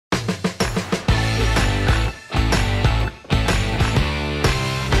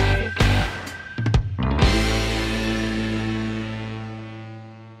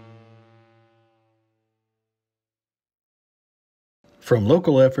From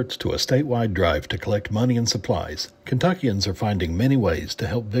local efforts to a statewide drive to collect money and supplies, Kentuckians are finding many ways to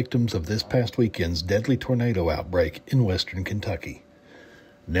help victims of this past weekend's deadly tornado outbreak in western Kentucky.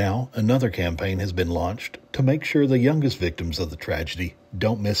 Now, another campaign has been launched to make sure the youngest victims of the tragedy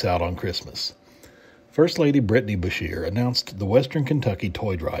don't miss out on Christmas. First Lady Brittany Beshear announced the Western Kentucky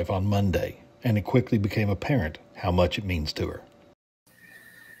Toy Drive on Monday, and it quickly became apparent how much it means to her.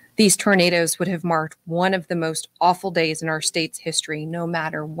 These tornadoes would have marked one of the most awful days in our state's history, no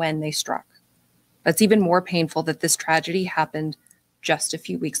matter when they struck. But it's even more painful that this tragedy happened just a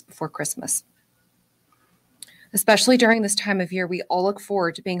few weeks before Christmas. Especially during this time of year, we all look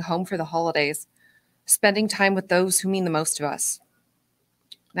forward to being home for the holidays, spending time with those who mean the most to us.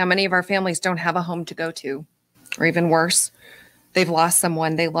 Now, many of our families don't have a home to go to, or even worse, they've lost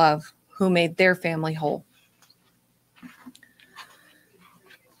someone they love who made their family whole.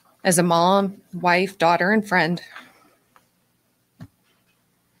 As a mom, wife, daughter, and friend,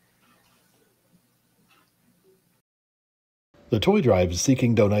 the Toy Drive is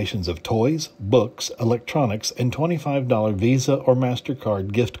seeking donations of toys, books, electronics, and $25 Visa or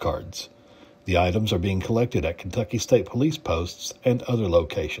MasterCard gift cards. The items are being collected at Kentucky State Police posts and other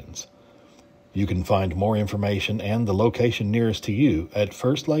locations. You can find more information and the location nearest to you at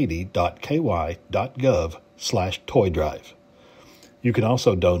firstlady.ky.gov/toydrive. You can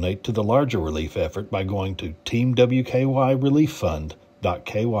also donate to the larger relief effort by going to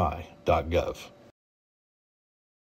teamwkyrelieffund.ky.gov.